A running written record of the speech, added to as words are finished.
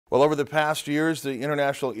Well, over the past years, the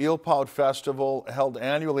International Eelpout Festival, held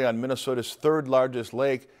annually on Minnesota's third largest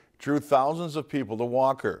lake, drew thousands of people to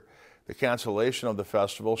Walker. The cancellation of the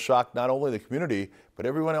festival shocked not only the community, but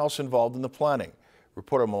everyone else involved in the planning.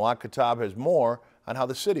 Reporter Malak Katab has more on how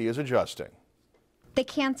the city is adjusting. The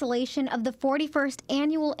cancellation of the 41st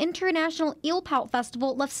Annual International Eelpout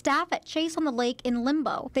Festival left staff at Chase on the Lake in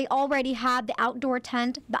limbo. They already had the outdoor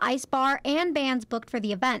tent, the ice bar, and bands booked for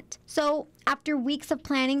the event. So, after weeks of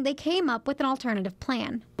planning, they came up with an alternative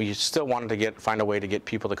plan. We still wanted to find a way to get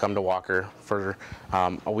people to come to Walker for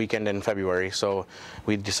a weekend in February. So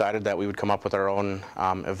we decided that we would come up with our own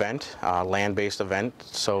event, land-based event.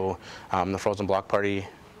 So the Frozen Block Party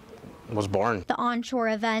was born. The onshore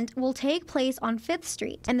event will take place on 5th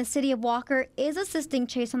Street, and the city of Walker is assisting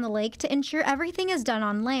Chase on the Lake to ensure everything is done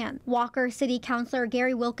on land. Walker City Councilor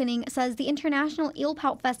Gary Wilkening says the International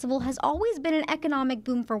Eelpout Festival has always been an economic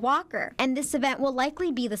boom for Walker, and this event will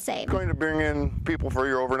likely be the same. It's going to bring in people for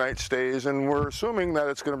your overnight stays, and we're assuming that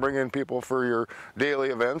it's going to bring in people for your daily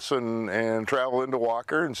events and travel into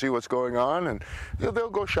Walker and see what's going on, and they'll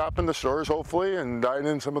go shop in the stores hopefully and dine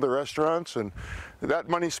in some of the restaurants, and that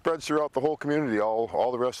money spreads throughout the whole community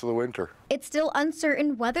all the rest of the winter. It's still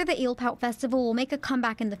uncertain whether the Eelpout Festival will make a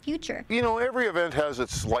comeback in the future. You know, every event has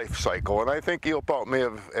its life cycle, and I think Eelpout may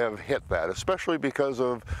have hit that, especially because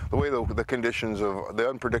of the way the conditions of the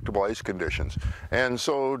unpredictable ice conditions. And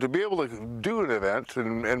so to be able to do an event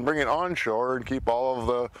and bring it onshore and keep all of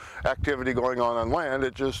the activity going on land,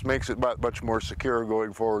 it just makes it much more secure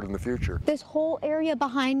going forward in the future. This whole area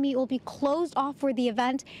behind me will be closed off for the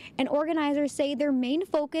event, and organizers say their main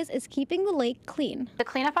focus is keeping the lake clean. The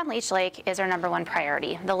cleanup on Leech Lake is our #1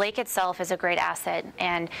 priority. The lake itself is a great asset,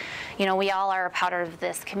 and you know, we all are a part of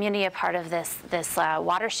this community, a part of this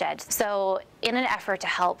watershed. So in an effort to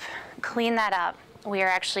help clean that up, we are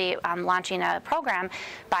actually launching a program,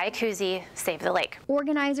 Buy a Koozie, Save the Lake.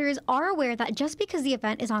 Organizers are aware that just because the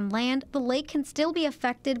event is on land, the lake can still be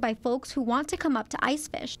affected by folks who want to come up to ice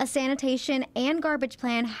fish. A sanitation and garbage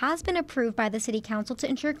plan has been approved by the City Council to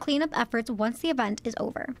ensure cleanup efforts once the event is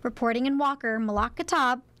over. Reporting in Walker, Malak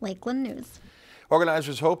Katab, Lakeland News.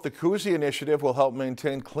 Organizers hope the Koozie initiative will help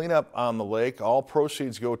maintain cleanup on the lake. All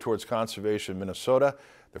proceeds go towards Conservation Minnesota.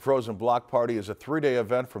 The Frozen Block Party is a 3-day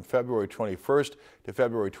event from February 21st to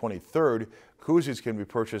February 23rd. Koozies can be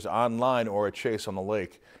purchased online or at Chase on the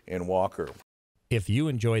Lake in Walker. If you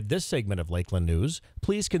enjoyed this segment of Lakeland News,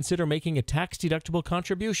 please consider making a tax-deductible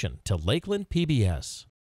contribution to Lakeland PBS.